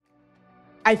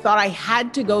I thought I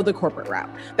had to go the corporate route.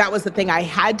 That was the thing I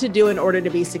had to do in order to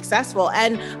be successful.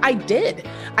 And I did.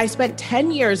 I spent 10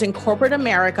 years in corporate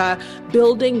America,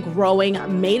 building, growing,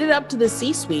 made it up to the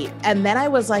C-suite. And then I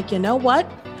was like, you know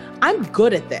what? I'm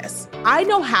good at this. I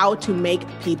know how to make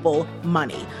people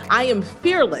money. I am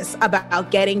fearless about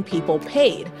getting people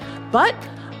paid. But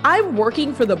I'm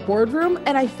working for the boardroom,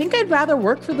 and I think I'd rather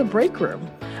work for the break room.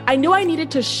 I knew I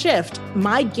needed to shift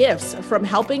my gifts from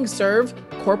helping serve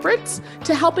corporates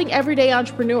to helping everyday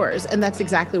entrepreneurs, and that's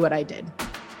exactly what I did.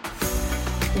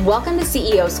 Welcome to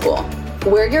CEO School.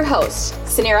 We're your hosts,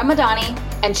 Suneera Madani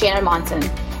and Shannon Monson,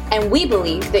 and we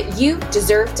believe that you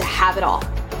deserve to have it all.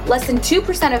 Less than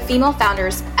 2% of female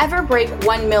founders ever break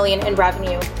 1 million in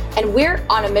revenue, and we're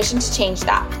on a mission to change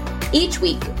that. Each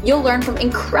week, you'll learn from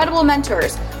incredible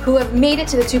mentors who have made it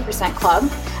to the 2%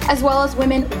 club, as well as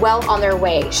women well on their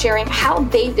way, sharing how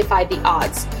they've defied the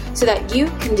odds so that you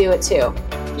can do it too.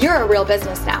 You're a real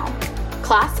business now.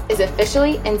 Class is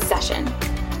officially in session.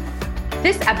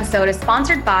 This episode is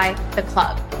sponsored by The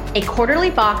Club, a quarterly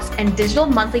box and digital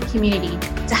monthly community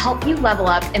to help you level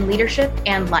up in leadership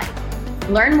and life.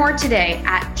 Learn more today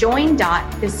at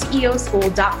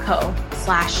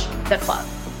join.theceoschool.co/the club.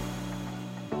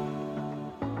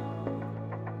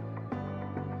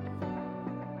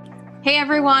 Hey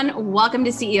everyone, welcome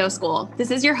to CEO School.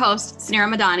 This is your host,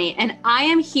 Suneera Madani, and I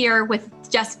am here with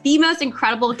just the most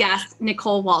incredible guest,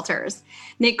 Nicole Walters.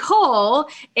 Nicole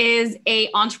is an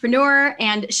entrepreneur,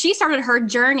 and she started her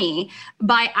journey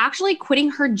by actually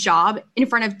quitting her job in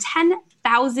front of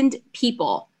 10,000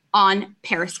 people on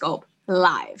Periscope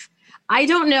Live. I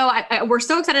don't know. We're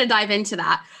so excited to dive into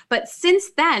that. But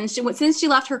since then, since she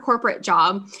left her corporate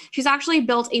job, she's actually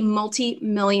built a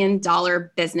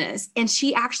multi-million-dollar business. And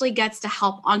she actually gets to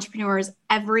help entrepreneurs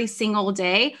every single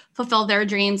day fulfill their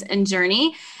dreams and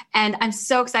journey. And I'm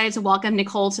so excited to welcome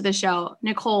Nicole to the show.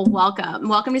 Nicole, welcome.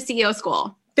 Welcome to CEO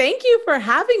School. Thank you for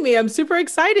having me. I'm super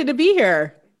excited to be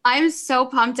here. I'm so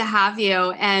pumped to have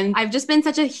you. And I've just been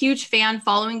such a huge fan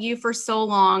following you for so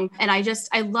long. And I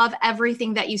love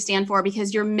everything that you stand for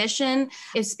because your mission,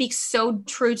 it speaks so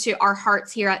true to our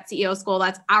hearts here at CEO School.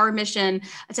 That's our mission,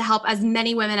 to help as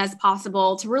many women as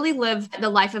possible to really live the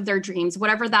life of their dreams,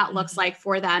 whatever that looks like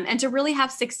for them, and to really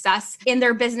have success in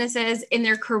their businesses, in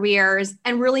their careers,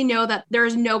 and really know that there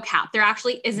is no cap. There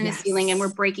actually isn't a ceiling, and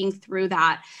we're breaking through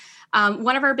that.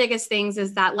 One of our biggest things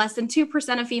is that less than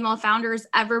 2% of female founders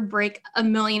ever break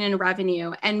 1 million in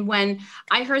revenue. And when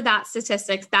I heard that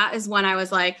statistic, that is when I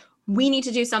was like, we need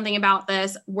to do something about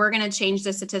this. We're going to change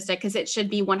the statistic because it should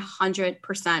be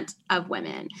 100% of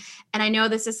women. And I know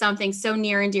this is something so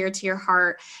near and dear to your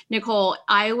heart. Nicole,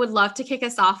 I would love to kick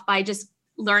us off by just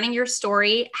learning your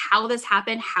story, how this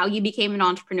happened, how you became an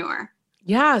entrepreneur.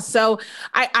 Yeah. So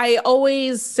I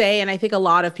always say, and I think a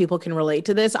lot of people can relate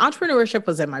to this, entrepreneurship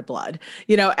was in my blood.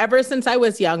 Ever since I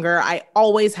was younger, I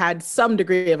always had some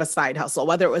degree of a side hustle,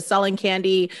 whether it was selling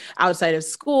candy outside of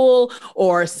school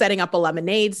or setting up a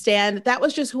lemonade stand. That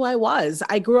was just who I was.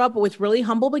 I grew up with really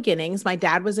humble beginnings. My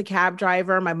dad was a cab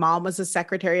driver. My mom was a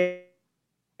secretary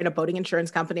in a boating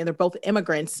insurance company, and they're both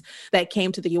immigrants that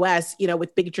came to the US,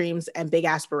 with big dreams and big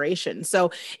aspirations. So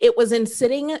it was in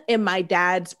sitting in my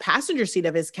dad's passenger seat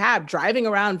of his cab, driving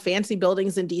around fancy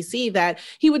buildings in DC, that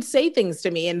he would say things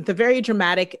to me in the very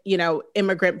dramatic,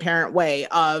 immigrant parent way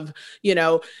of, you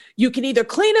can either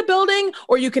clean a building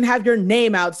or you can have your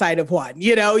name outside of one.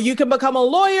 You can become a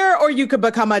lawyer or you could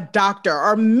become a doctor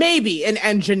or maybe an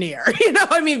engineer.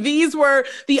 These were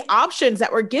the options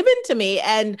that were given to me.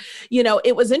 And,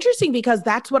 it was interesting because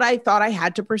that's what I thought I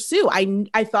had to pursue.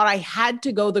 I thought I had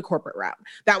to go the corporate route.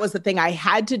 That was the thing I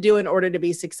had to do in order to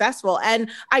be successful. And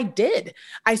I did.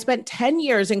 I spent 10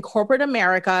 years in corporate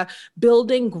America,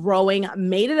 building, growing,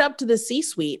 made it up to the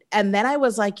C-suite. And then I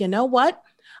was like, you know what?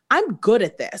 I'm good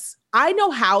at this. I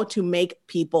know how to make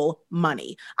people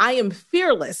money. I am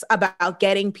fearless about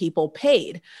getting people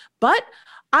paid. But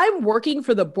I'm working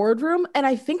for the boardroom, and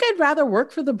I think I'd rather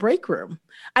work for the break room.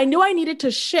 I knew I needed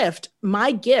to shift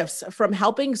my gifts from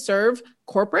helping serve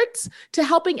corporates to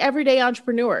helping everyday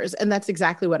entrepreneurs, and that's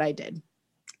exactly what I did.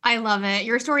 I love it.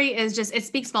 Your story is it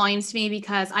speaks volumes to me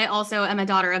because I also am a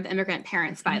daughter of immigrant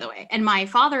parents, by the way. And my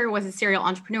father was a serial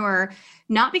entrepreneur,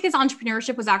 not because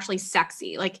entrepreneurship was actually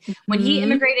sexy. Like when he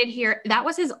immigrated here, that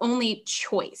was his only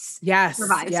choice. Yes. To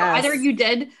survive. Yes. So either you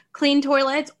did clean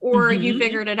toilets or you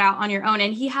figured it out on your own.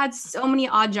 And he had so many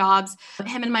odd jobs.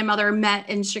 Him and my mother met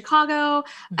in Chicago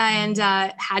and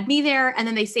had me there. And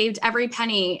then they saved every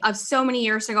penny of so many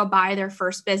years to go buy their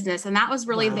first business. And that was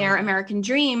really their American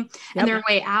dream and their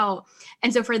way out.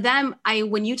 And so for them,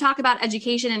 when you talk about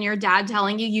education and your dad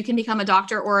telling you you can become a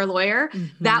doctor or a lawyer,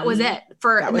 that was it.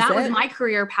 That was my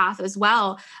career path as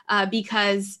well,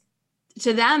 because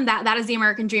to them, that is the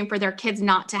American dream for their kids,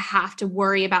 not to have to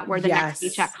worry about where the next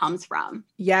paycheck comes from.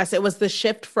 Yes, it was the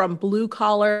shift from blue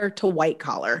collar to white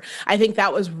collar. I think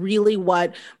that was really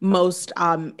what most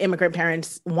immigrant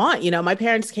parents want. You know, my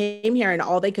parents came here and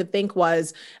all they could think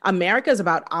was America's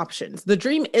about options. The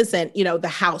dream isn't, you know, the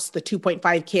house, the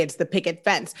 2.5 kids, the picket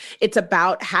fence. It's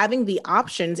about having the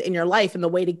options in your life. And the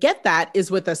way to get that is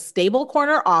with a stable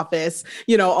corner office,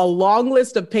 you know, a long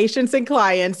list of patients and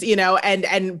clients, you know,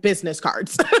 and business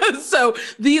cards. So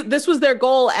this was their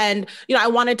goal. And, you know, I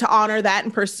wanted to honor that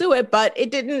and pursue it, but it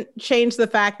didn't change the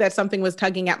fact that something was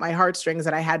tugging at my heartstrings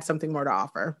and I had something more to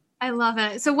offer. I love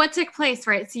it. So what took place,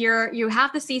 right? So you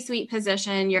have the C-suite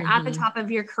position, you're at the top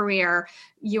of your career,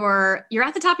 you're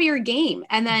at the top of your game.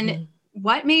 And then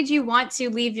what made you want to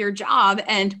leave your job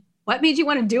and what made you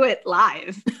want to do it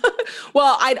live?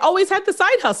 Well, I'd always had the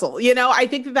side hustle. You know, I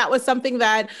think that was something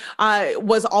that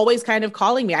was always kind of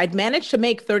calling me. I'd managed to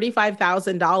make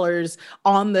 $35,000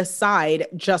 on the side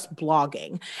just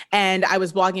blogging. And I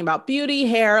was blogging about beauty,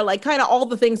 hair, like kind of all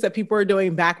the things that people were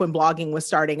doing back when blogging was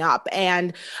starting up.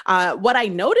 And what I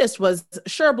noticed was,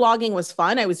 sure, blogging was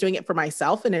fun. I was doing it for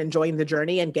myself and enjoying the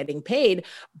journey and getting paid.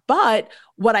 But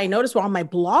what I noticed were all my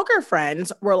blogger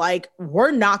friends were like, we're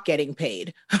not getting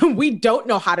paid. We don't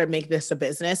know how to make this a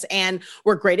business. And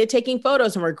we're great at taking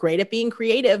photos and we're great at being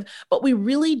creative, but we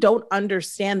really don't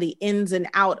understand the ins and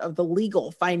out of the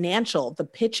legal, financial, the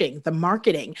pitching, the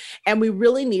marketing. And we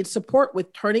really need support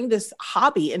with turning this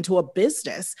hobby into a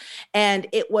business. And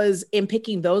it was in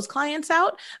picking those clients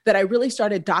out that I really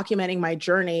started documenting my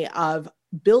journey of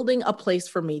building a place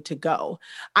for me to go.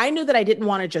 I knew that I didn't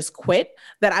want to just quit,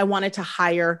 that I wanted to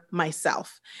hire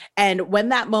myself. And when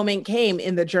that moment came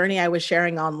in the journey I was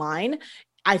sharing online,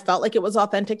 I felt like it was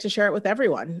authentic to share it with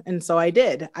everyone. And so I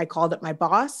did. I called up my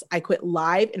boss. I quit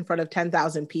live in front of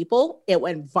 10,000 people. It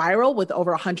went viral with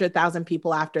over 100,000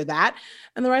 people after that.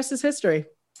 And the rest is history.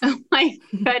 Oh my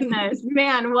goodness,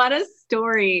 man, what a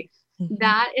story.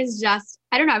 That is just,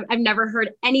 I don't know. I've never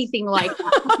heard anything like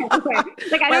that. Okay.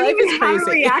 Like I don't even have a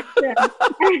reaction. I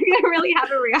don't really have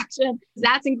a reaction.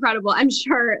 That's incredible. I'm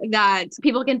sure that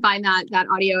people can find that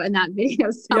audio and that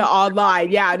video somewhere. Yeah,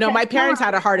 online. Yeah. No, my parents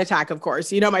had a heart attack, of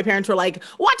course. You know, my parents were like,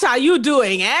 what are you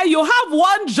doing? You have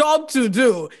one job to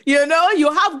do. You know,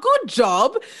 you have good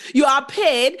job. You are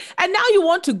paid. And now you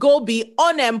want to go be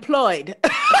unemployed.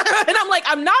 And I'm like,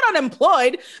 I'm not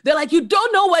unemployed. They're like, you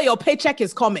don't know where your paycheck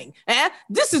is coming.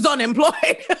 This is unemployed.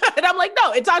 And I'm like,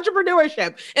 no, it's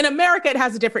entrepreneurship. In America, it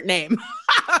has a different name.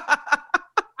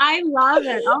 I love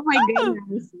it. Oh my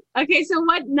goodness. Okay, so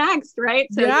what next, right?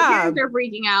 So your parents are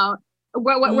freaking out.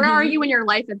 Where are you in your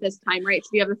life at this time, right? So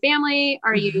do you have a family?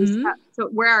 Are you, so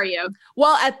where are you?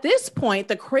 Well, at this point,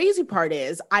 the crazy part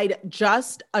is I'd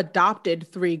just adopted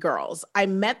 3 girls. I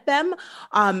met them.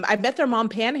 I met their mom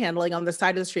panhandling on the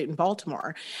side of the street in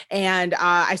Baltimore. And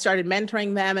I started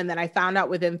mentoring them. And then I found out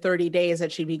within 30 days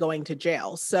that she'd be going to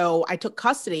jail. So I took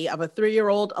custody of a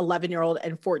 3-year-old, 11-year-old,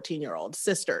 and 14-year-old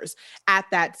sisters at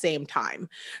that same time.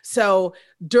 So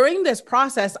during this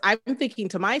process, I'm thinking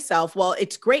to myself, well,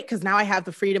 it's great because now I have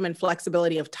the freedom and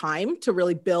flexibility of time to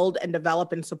really build and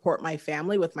develop and support my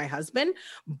family with my husband.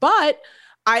 But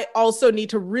I also need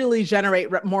to really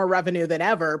generate more revenue than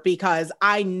ever because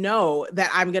I know that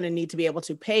I'm going to need to be able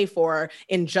to pay for,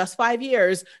 in just 5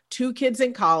 years, 2 kids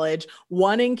in college,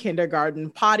 1 in kindergarten,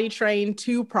 potty trained,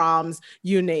 2 proms,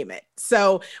 you name it.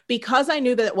 So because I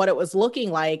knew that what it was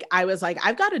looking like, I was like,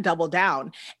 I've got to double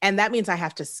down. And that means I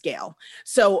have to scale.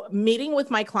 So meeting with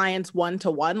my clients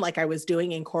one-to-one, like I was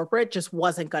doing in corporate, just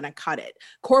wasn't going to cut it.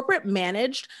 Corporate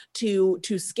managed to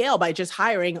scale by just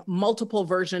hiring multiple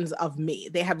versions of me.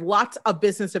 They had lots of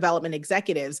business development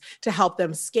executives to help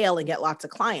them scale and get lots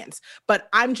of clients. But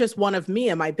I'm just one of me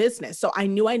in my business. So I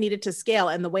knew I needed to scale.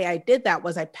 And the way I did that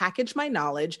was I packaged my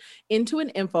knowledge into an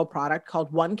info product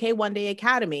called 1K One Day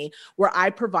Academy, where I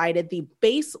provided the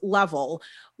base level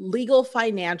legal,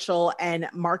 financial, and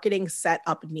marketing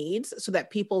setup needs so that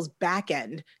people's back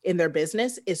end in their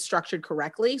business is structured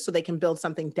correctly so they can build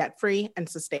something debt-free and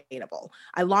sustainable.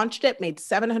 I launched it, made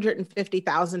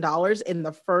 $750,000 in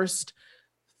the first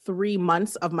 3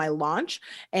 months of my launch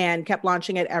and kept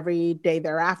launching it every day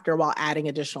thereafter while adding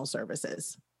additional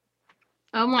services.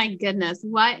 Oh my goodness.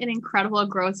 What an incredible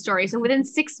growth story. So within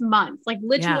 6 months, like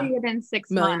literally within 6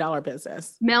 $1 million months,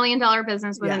 business, $1 million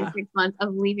business within 6 months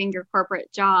of leaving your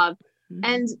corporate job. Mm-hmm.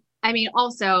 And I mean,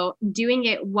 also doing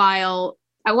it while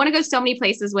I want to go so many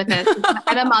places with this.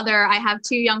 I'm a mother. I have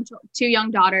two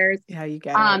young daughters. Yeah, you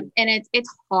get it. And it's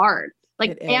hard.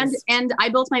 Like, and I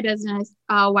built my business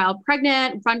while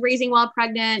pregnant, fundraising while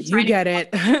pregnant. You get it.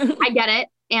 I get it.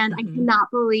 And I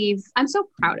cannot believe, I'm so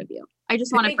proud of you. I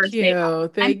just want to first say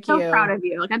that. I'm so proud of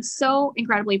you. Like, I'm so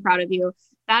incredibly proud of you.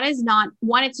 That is not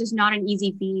one, it's just not an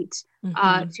easy feat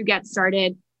to get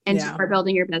started and to start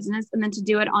building your business. And then to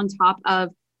do it on top of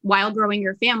while growing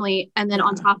your family. And then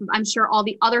on top of, I'm sure, all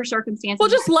the other circumstances. Well,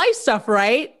 just life stuff,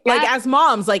 right? Yeah. Like as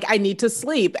moms, like I need to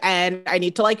sleep and I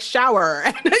need to like shower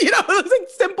and, those like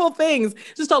simple things,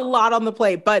 just a lot on the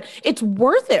plate, but it's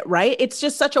worth it, right? It's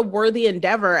just such a worthy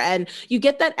endeavor. And you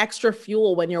get that extra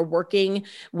fuel when you're working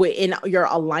in your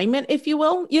alignment, if you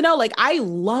will, like I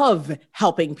love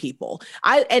helping people.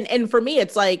 And for me,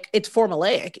 it's like, it's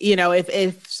formulaic,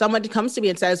 if someone comes to me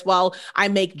and says, well, I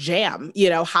make jam,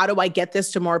 how do I get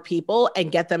this to more people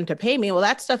and get them to pay me? Well,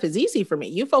 that stuff is easy for me.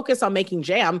 You focus on making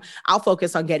jam, I'll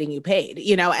focus on getting you paid,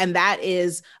 and that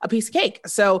is a piece of cake.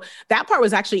 So that part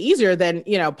was actually easier than,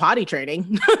 potty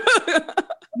training.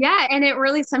 Yeah. And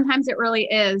sometimes it really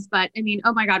is, but I mean,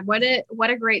 oh my God, what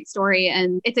a great story.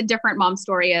 And it's a different mom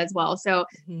story as well. So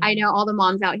I know all the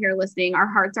moms out here listening, our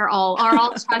hearts are all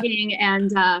chugging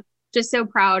and just so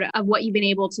proud of what you've been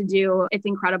able to do. It's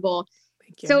incredible.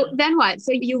 So then what?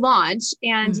 So you launch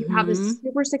and you have this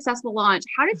super successful launch.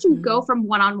 How did you go from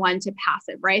one-on-one to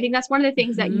passive, right? I think that's one of the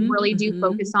things that you really do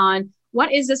focus on.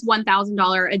 What is this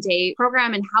 $1,000 a day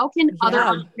program and how can other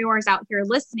entrepreneurs out here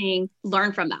listening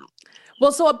learn from that?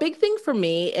 Well, so a big thing for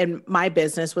me in my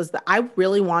business was that I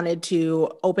really wanted to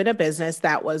open a business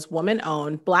that was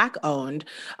woman-owned, Black-owned,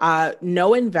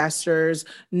 no investors,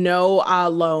 no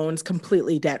loans,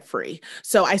 completely debt-free.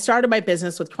 So I started my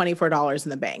business with $24 in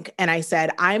the bank. And I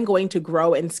said, I'm going to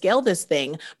grow and scale this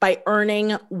thing by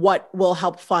earning what will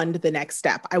help fund the next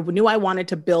step. I knew I wanted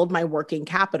to build my working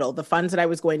capital, the funds that I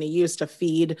was going to use to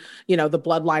feed, the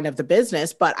bloodline of the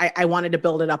business, but I wanted to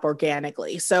build it up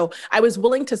organically. So I was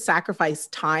willing to sacrifice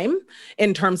time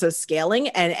in terms of scaling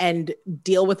and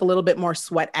deal with a little bit more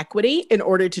sweat equity in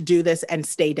order to do this and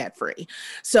stay debt free.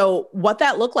 So what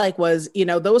that looked like was,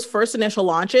 those first initial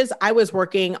launches, I was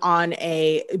working on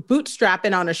a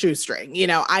bootstrapping on a shoestring.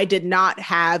 I did not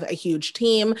have a huge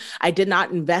team. I did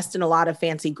not invest in a lot of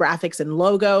fancy graphics and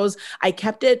logos. I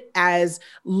kept it as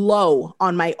low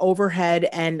on my overhead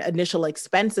and initial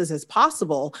expenses as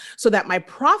possible so that my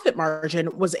profit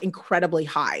margin was incredibly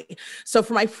high. So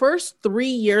for my first 3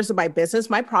 years of my business,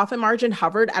 my profit margin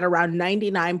hovered at around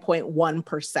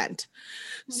 99.1%.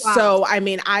 Wow. So, I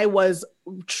mean, I was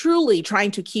truly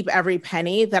trying to keep every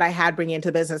penny that I had bringing into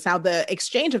the business. Now, the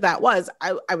exchange of that was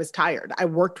I was tired. I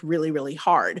worked really, really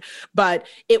hard, but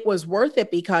it was worth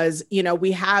it because,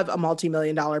 we have a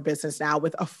multi-million-dollar business now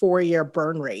with a 4-year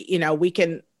burn rate. We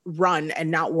can run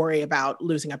and not worry about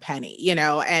losing a penny,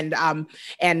 and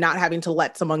not having to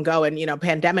let someone go. And,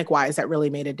 pandemic wise, that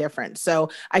really made a difference. So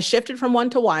I shifted from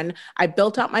 1-to-1. I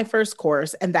built out my first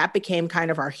course and that became kind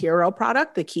of our hero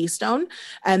product, the Keystone.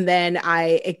 And then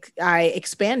I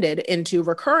expanded into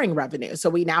recurring revenue. So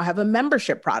we now have a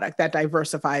membership product that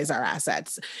diversifies our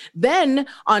assets. Then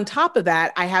on top of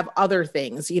that, I have other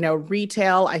things,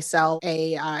 retail. I sell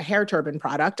a hair turban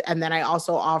product. And then I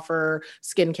also offer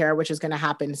skincare, which is going to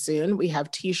happen soon. We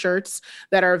have t-shirts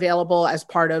that are available as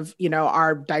part of,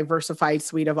 our diversified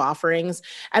suite of offerings.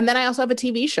 And then I also have a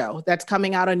TV show that's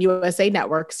coming out on USA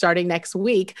Network starting next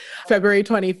week, February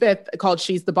 25th, called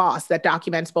She's the Boss, that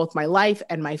documents both my life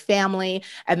and my family.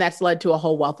 And that's led to a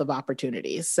whole wealth of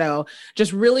opportunities. So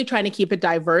just really trying to keep it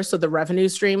diverse so the revenue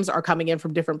streams are coming in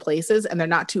from different places and they're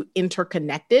not too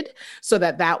interconnected so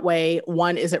that way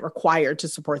one isn't required to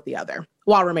support the other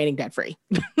while remaining debt-free.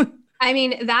 I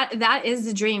mean, that is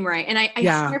the dream, right? And I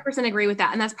 100% agree with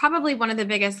that. And that's probably one of the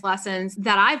biggest lessons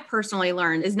that I've personally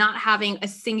learned is not having a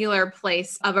singular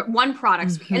place of one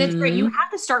product. And it's great. You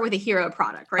have to start with a hero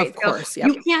product, right? Of course,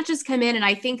 you can't just come in. And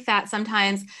I think that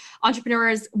sometimes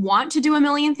entrepreneurs want to do a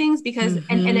million things because,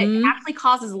 and it actually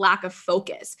causes lack of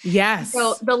focus. Yes.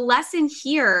 So the lesson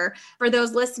here for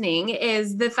those listening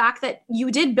is the fact that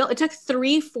you did build, it took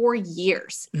 3-4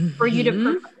 years for you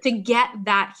to get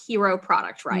that hero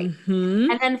product, right?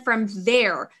 And then from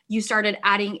there, you started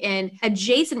adding in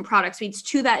adjacent product suites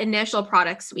to that initial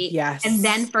product suite. Yes. And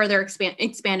then further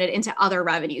expanded into other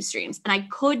revenue streams. And I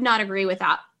could not agree with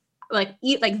that like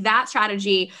that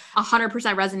strategy 100%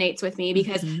 resonates with me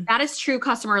because that is true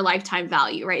customer lifetime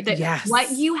value, right? That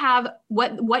what you have,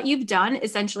 what you've done,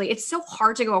 essentially, it's so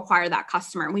hard to go acquire that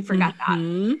customer. And we forget that.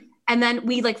 And then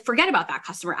we like forget about that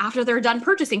customer after they're done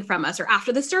purchasing from us or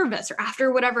after the service or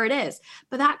after whatever it is.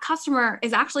 But that customer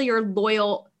is actually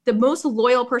the most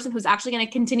loyal person who's actually going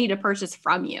to continue to purchase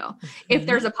from you if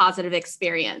there's a positive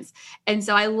experience. And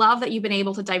so I love that you've been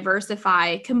able to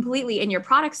diversify completely in your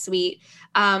product suite.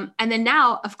 And then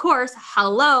now, of course,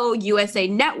 hello, USA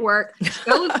Network,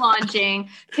 shows launching.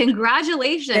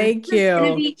 Congratulations. Thank you. It's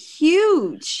going to be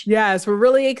huge. Yes, we're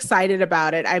really excited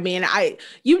about it. I mean,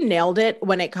 you nailed it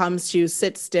when it comes to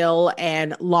sit still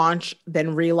and launch,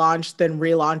 then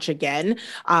relaunch again.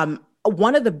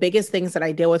 One of the biggest things that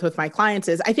I deal with my clients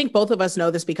is, I think both of us know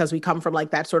this because we come from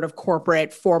like that sort of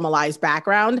corporate formalized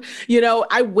background.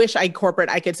 I wish I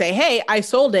could say, hey, I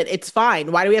sold it. It's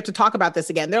fine. Why do we have to talk about this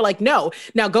again? They're like, no,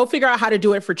 now go figure out how to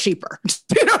do it for cheaper.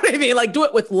 You know what I mean? Like do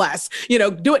it with less,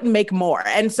 do it and make more.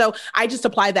 And so I just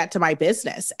apply that to my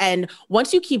business. And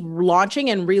once you keep launching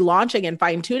and relaunching and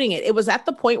fine tuning it, it was at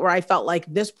the point where I felt like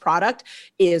this product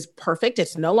is perfect.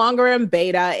 It's no longer in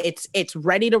beta. It's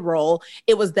ready to roll.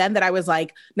 It was then that I was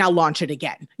like, now launch it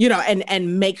again,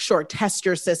 and make sure, test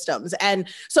your systems. And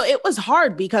so it was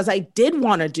hard because I did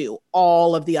want to do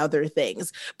all of the other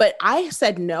things, but I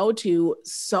said no to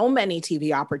so many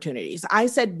TV opportunities. I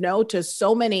said no to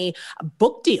so many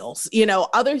book deals,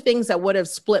 other things that would have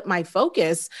split my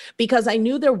focus because I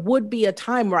knew there would be a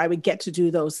time where I would get to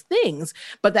do those things.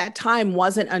 But that time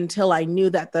wasn't until I knew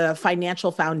that the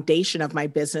financial foundation of my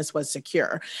business was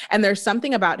secure. And there's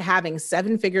something about having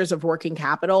 7 figures of working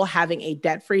capital, having a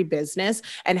debt-free business,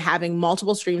 and having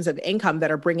multiple streams of income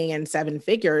that are bringing in 7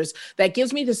 figures that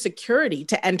gives me the security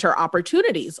to enter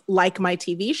opportunities like my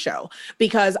TV show,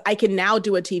 because I can now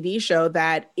do a TV show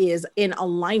that is in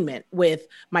alignment with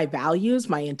my values,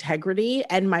 my integrity,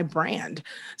 and my brand.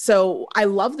 So I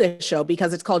love this show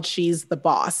because it's called She's the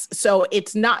Boss. So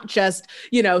it's not just,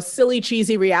 silly,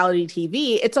 cheesy reality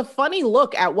TV. It's a funny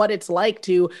look at what it's like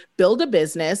to build a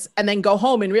business and then go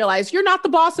home and realize you're not the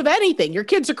boss of anything. Your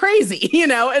kids are crazy,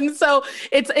 And so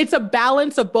it's a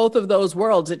balance of both of those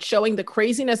worlds. It's showing the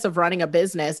craziness of running a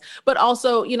business, but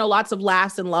also, lots of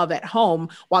laughs and love at home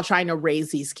while trying to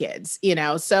raise these kids,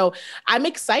 So I'm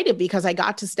excited because I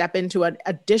got to step into an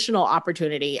additional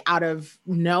opportunity out of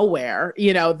nowhere,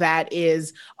 that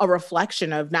is a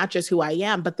reflection of not just who I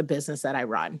am, but the business that I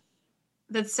run.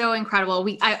 That's so incredible.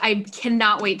 I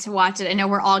cannot wait to watch it. I know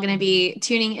we're all going to be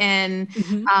tuning in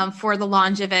for the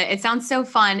launch of it. It sounds so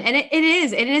fun. And it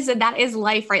is, that is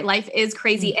life, right? Life is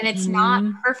crazy and it's not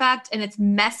perfect and it's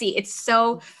messy. It's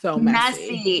so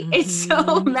messy. It's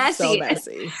so messy. So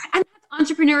messy. And that's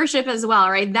entrepreneurship as well,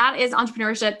 right? That is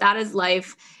entrepreneurship. That is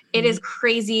life. It is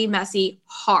crazy, messy,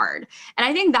 hard. And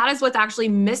I think that is what's actually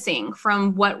missing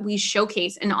from what we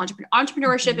showcase in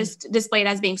entrepreneurship is displayed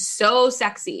as being so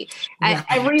sexy. Yes.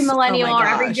 Every millennial or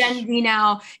every Gen Z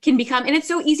now can become, and it's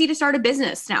so easy to start a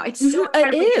business now. It's so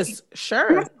it is,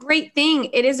 sure. That's a great thing.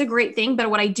 It is a great thing. But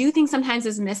what I do think sometimes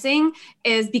is missing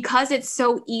is because it's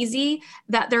so easy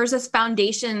that there's this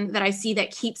foundation that I see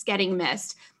that keeps getting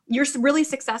missed. You're really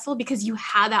successful because you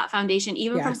had that foundation,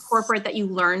 even from corporate that you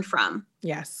learned from.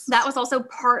 Yes. That was also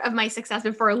part of my success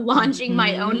before launching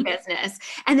my own business.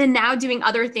 And then now doing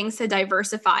other things to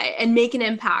diversify and make an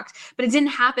impact. But it didn't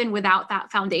happen without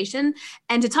that foundation.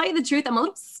 And to tell you the truth, I'm a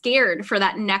little scared for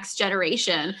that next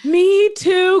generation. Me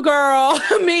too, girl.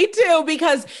 Me too.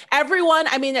 Because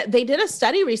they did a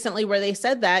study recently where they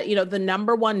said that, the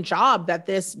number one job that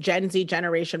this Gen Z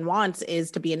generation wants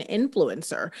is to be an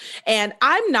influencer. And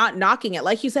I'm not knocking it.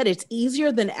 Like you said, it's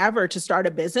easier than ever to start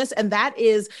a business. And that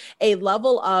is a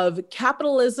level of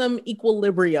capitalism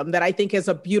equilibrium that I think is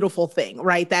a beautiful thing,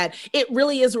 right? That it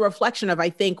really is a reflection of, I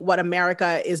think, what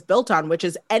America is built on, which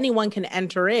is anyone can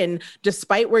enter in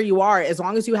despite where you are. As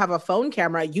long as you have a phone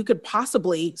camera, you could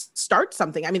possibly start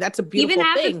something. I mean, that's a beautiful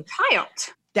thing. Even as a child.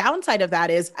 Downside of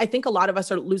that is I think a lot of us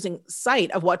are losing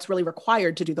sight of what's really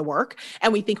required to do the work.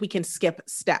 And we think we can skip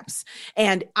steps.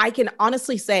 And I can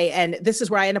honestly say, and this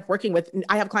is where I end up working with,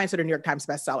 I have clients that are New York Times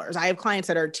bestsellers. I have clients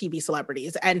that are TV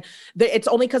celebrities, and it's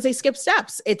only because they skip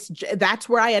steps. That's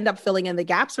where I end up filling in the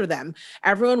gaps for them.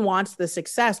 Everyone wants the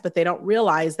success, but they don't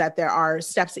realize that there are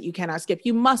steps that you cannot skip.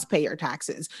 You must pay your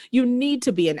taxes. You need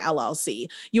to be an LLC.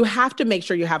 You have to make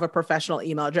sure you have a professional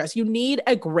email address. You need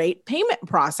a great payment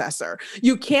processor.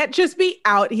 You can't just be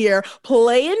out here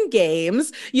playing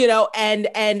games,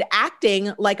 and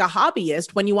acting like a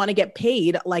hobbyist when you want to get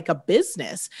paid like a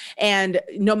business. And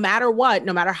no matter what,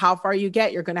 no matter how far you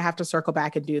get, you're going to have to circle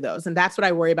back and do those. And that's what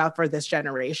I worry about for this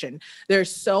generation.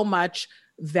 There's so much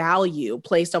value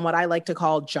placed on what I like to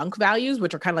call junk values,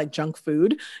 which are kind of like junk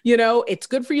food. It's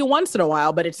good for you once in a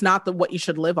while, but it's not what you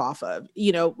should live off of.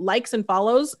 Likes and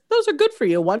follows, those are good for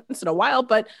you once in a while,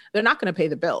 but they're not going to pay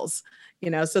the bills.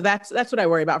 So that's what I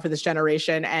worry about for this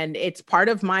generation. And it's part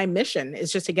of my mission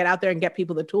is just to get out there and get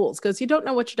people the tools, because you don't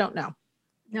know what you don't know.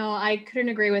 No, I couldn't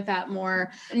agree with that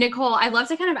more. Nicole, I'd love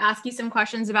to kind of ask you some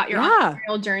questions about your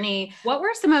entrepreneurial journey. What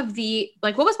were some of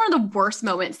what was one of the worst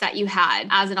moments that you had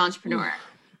as an entrepreneur?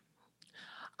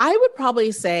 I would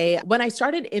probably say when I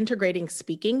started integrating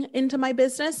speaking into my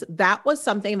business, that was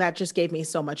something that just gave me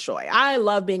so much joy. I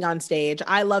love being on stage.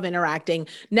 I love interacting.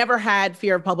 Never had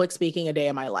fear of public speaking a day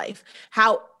in my life.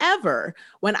 However,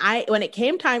 when it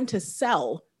came time to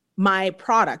sell my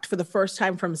product for the first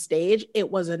time from stage, it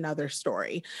was another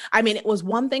story. I mean, it was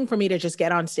one thing for me to just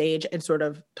get on stage and sort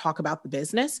of talk about the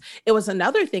business. It was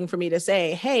another thing for me to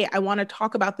say, hey, I want to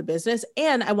talk about the business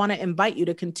and I want to invite you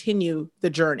to continue the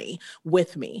journey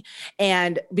with me.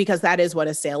 And because that is what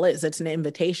a sale is, it's an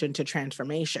invitation to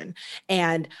transformation.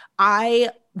 And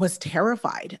I was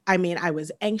terrified. I mean, I was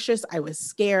anxious. I was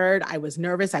scared. I was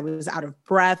nervous. I was out of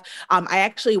breath. I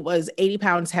actually was 80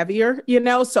 pounds heavier,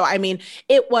 So, I mean,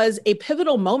 it was a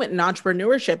pivotal moment in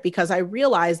entrepreneurship because I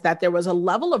realized that there was a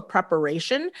level of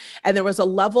preparation and there was a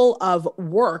level of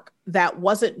work that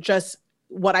wasn't just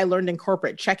what I learned in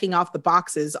corporate, checking off the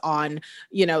boxes on,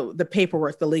 the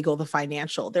paperwork, the legal, the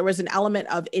financial. There was an element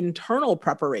of internal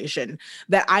preparation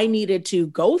that I needed to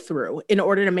go through in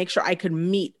order to make sure I could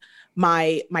meet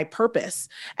my purpose.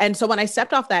 And so when I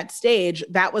stepped off that stage,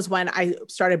 that was when I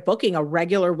started booking a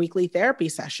regular weekly therapy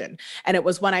session. And it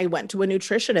was when I went to a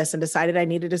nutritionist and decided I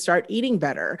needed to start eating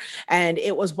better. And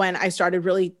it was when I started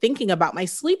really thinking about my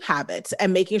sleep habits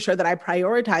and making sure that I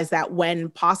prioritize that when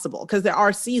possible. Because there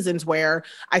are seasons where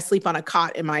I sleep on a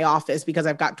cot in my office because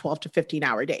I've got 12 to 15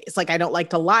 hour days. Like, I don't like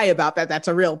to lie about that. That's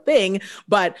a real thing.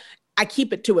 But I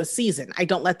keep it to a season. I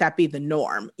don't let that be the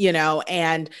norm,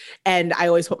 and I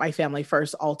always put my family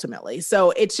first ultimately.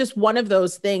 So it's just one of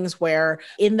those things where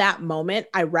in that moment,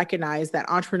 I recognize that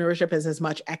entrepreneurship is as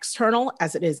much external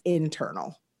as it is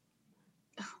internal.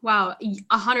 Wow,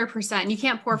 100%. You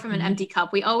can't pour from an empty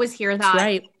cup. We always hear that. That's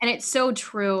right. And it's so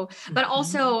true. But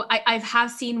also I have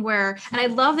seen where, and I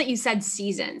love that you said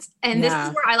seasons. And this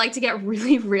is where I like to get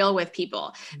really real with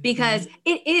people, because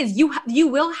it is, you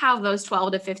will have those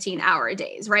 12 to 15 hour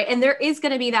days, right? And there is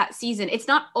going to be that season. It's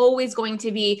not always going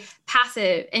to be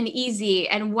passive and easy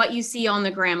and what you see on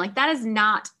the gram. Like, that is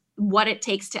not what it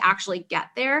takes to actually get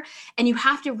there. And you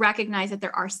have to recognize that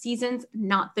there are seasons,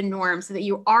 not the norm, so that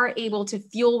you are able to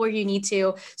fuel where you need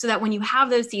to, so that when you have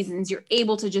those seasons, you're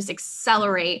able to just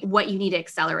accelerate what you need to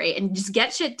accelerate and just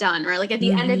get shit done, right? Like, at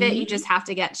the end of it, you just have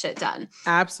to get shit done.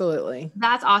 Absolutely.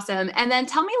 That's awesome. And then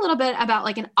tell me a little bit about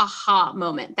like an aha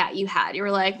moment that you had. You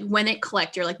were like, when it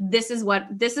clicked, you're like, this is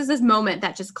this moment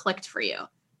that just clicked for you.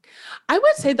 I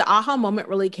would say the aha moment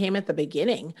really came at the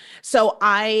beginning. So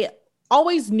I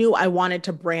always knew I wanted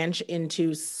to branch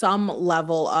into some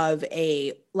level of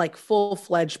a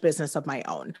full-fledged business of my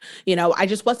own. I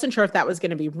just wasn't sure if that was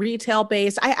going to be retail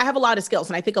based. I have a lot of skills,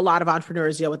 and I think a lot of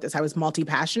entrepreneurs deal with this. I was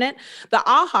multi-passionate. The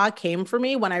aha came for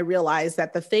me when I realized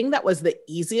that the thing that was the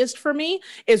easiest for me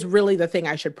is really the thing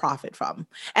I should profit from.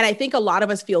 And I think a lot of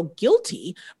us feel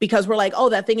guilty because we're like, oh,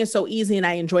 that thing is so easy and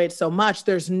I enjoy it so much.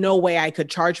 There's no way I could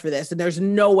charge for this. And there's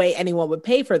no way anyone would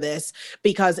pay for this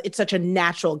because it's such a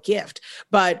natural gift.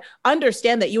 But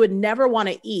understand that you would never want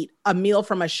to eat a meal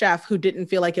from a chef who didn't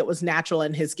feel like it was natural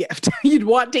in his gift. You'd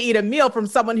want to eat a meal from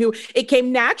someone who it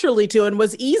came naturally to and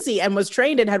was easy and was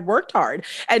trained and had worked hard.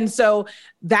 And so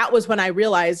that was when I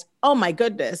realized, oh my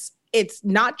goodness, it's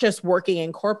not just working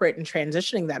in corporate and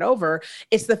transitioning that over.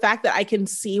 It's the fact that I can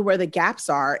see where the gaps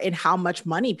are in how much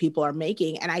money people are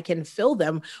making, and I can fill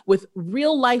them with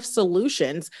real life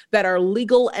solutions that are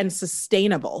legal and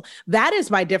sustainable. That is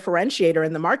my differentiator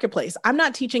in the marketplace. I'm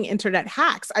not teaching internet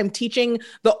hacks. I'm teaching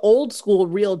the old school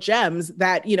real gems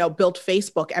that, built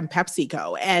Facebook and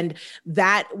PepsiCo. And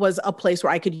that was a place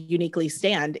where I could uniquely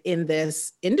stand in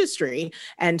this industry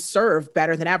and serve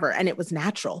better than ever. And it was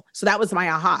natural. So that was my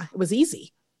aha. It was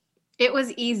easy. It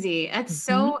was easy. It's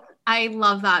so I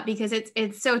love that because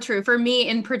it's so true. For me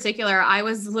in particular, I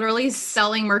was literally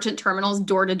selling merchant terminals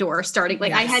door to door starting.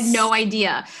 Like I had no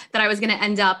idea that I was going to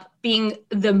end up being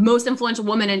the most influential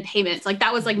woman in payments. Like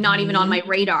that was like not even on my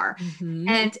radar.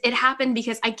 And it happened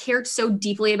because I cared so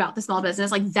deeply about the small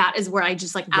business. Like that is where I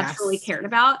just like absolutely cared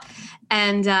about.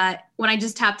 And when I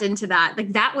just tapped into that,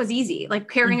 like that was easy. Like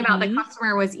caring about the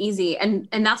customer was easy. And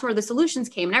that's where the solutions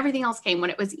came and everything else came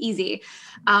when it was easy.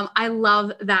 I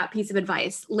love that piece of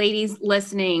advice. Ladies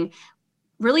listening,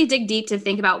 really dig deep to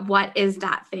think about what is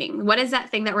that thing? What is that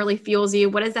thing that really fuels you?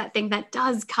 What is that thing that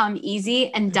does come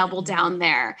easy, and double down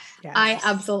there? Yes. I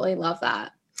absolutely love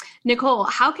that. Nicole,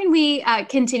 how can we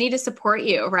continue to support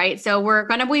you, right? So we're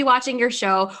going to be watching your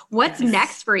show. What's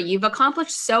next for you? You've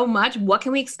accomplished so much. What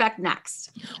can we expect next?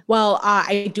 Well,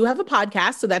 I do have a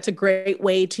podcast, so that's a great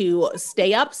way to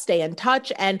stay up, stay in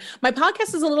touch. And my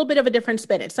podcast is a little bit of a different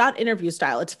spin. It's not interview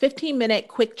style. It's 15-minute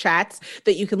quick chats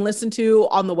that you can listen to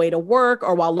on the way to work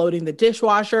or while loading the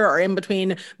dishwasher or in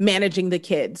between managing the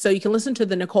kids. So you can listen to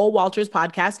the Nicole Walters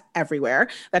podcast everywhere.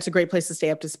 That's a great place to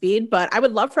stay up to speed. But I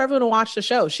would love for everyone to watch the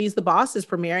show. She's the Boss is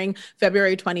premiering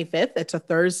February 25th. It's a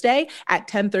Thursday at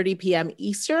 10:30 p.m.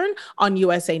 Eastern on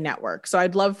USA Network. So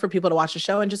I'd love for people to watch the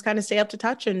show and just kind of stay up to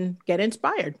touch and get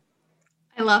inspired.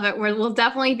 I love it. We'll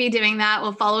definitely be doing that.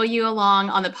 We'll follow you along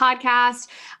on the podcast,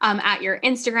 at your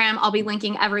Instagram. I'll be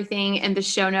linking everything in the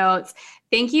show notes.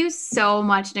 Thank you so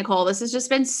much, Nicole. This has just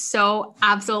been so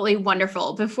absolutely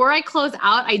wonderful. Before I close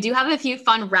out, I do have a few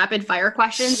fun rapid fire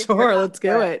questions. Sure, let's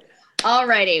do it. All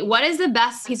righty. What is the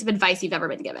best piece of advice you've ever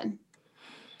been given?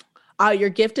 Your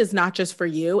gift is not just for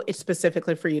you. It's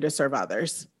specifically for you to serve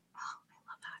others. Oh, I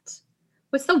love that.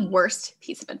 What's the worst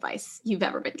piece of advice you've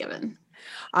ever been given?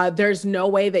 There's no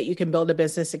way that you can build a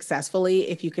business successfully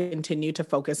if you continue to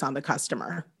focus on the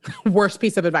customer. Worst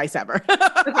piece of advice ever.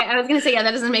 Okay, I was going to say, that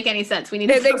doesn't make any sense.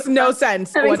 It makes no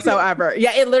sense whatsoever.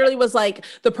 Yeah, it literally was like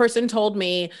the person told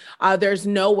me, there's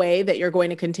no way that you're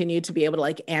going to continue to be able to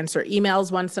like answer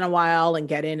emails once in a while and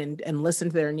get in and listen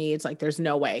to their needs. Like there's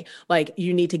no way. Like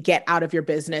you need to get out of your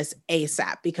business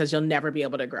ASAP because you'll never be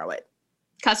able to grow it.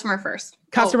 Customer first.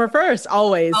 Customer first,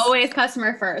 always. Always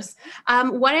customer first.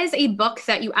 What is a book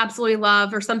that you absolutely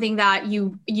love or something that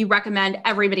you recommend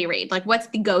everybody read? Like what's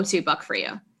the go-to book for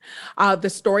you? The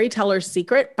Storyteller's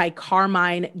Secret by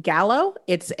Carmine Gallo.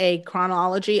 It's a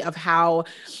chronology of how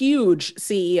huge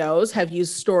CEOs have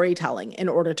used storytelling in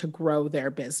order to grow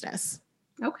their business.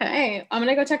 Okay. I'm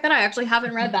going to go check that out. I actually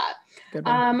haven't read that. Good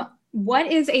one.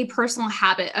 What is a personal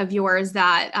habit of yours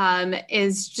that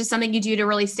is just something you do to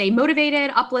really stay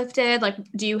motivated, uplifted? Like,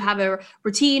 do you have a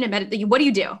routine, what do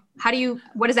you do?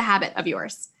 What is a habit of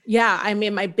yours? Yeah, I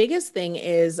mean, my biggest thing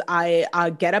is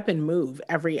I get up and move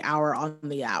every hour on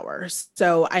the hour.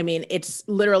 So, I mean, it's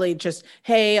literally just,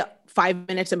 hey, 5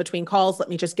 minutes in between calls, let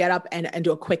me just get up and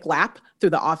do a quick lap through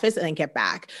the office and then get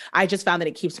back. I just found that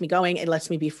it keeps me going. It lets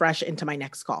me be fresh into my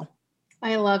next call.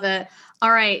 I love it.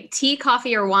 All right. Tea,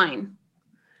 coffee, or wine?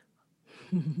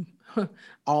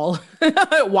 All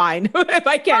wine, if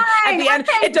I can. At the end,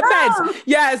 it depends. Boom.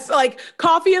 Yes, like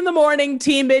coffee in the morning,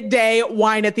 tea midday,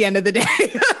 wine at the end of the day.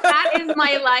 That is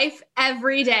my life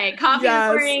every day. Coffee in the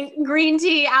morning, green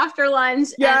tea after lunch,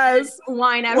 and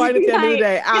wine at the end of the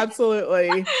day.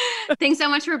 Absolutely. Thanks so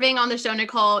much for being on the show,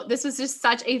 Nicole. This was just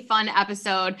such a fun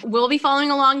episode. We'll be following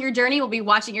along your journey. We'll be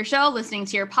watching your show, listening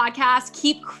to your podcast.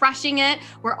 Keep crushing it.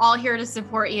 We're all here to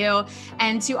support you.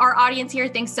 And to our audience here,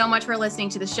 thanks so much for listening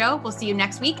to the show. We'll see you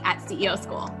next week at CEO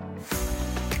School.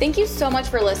 Thank you so much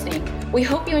for listening. We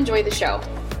hope you enjoyed the show.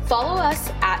 Follow us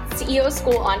at CEO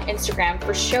School on Instagram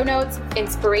for show notes,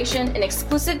 inspiration, and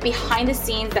exclusive behind the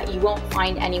scenes that you won't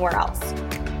find anywhere else.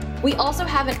 We also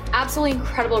have an absolutely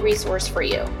incredible resource for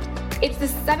you. It's the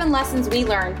 7 lessons we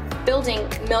learned building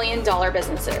 $1 million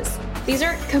businesses. These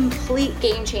are complete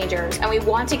game changers, and we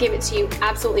want to give it to you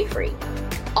absolutely free.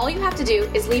 All you have to do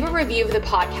is leave a review of the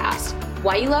podcast,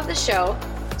 why you love the show,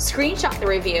 screenshot the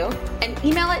review, and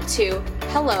email it to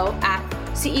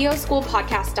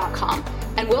hello@ceoschoolpodcast.com,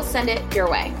 and we'll send it your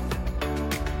way.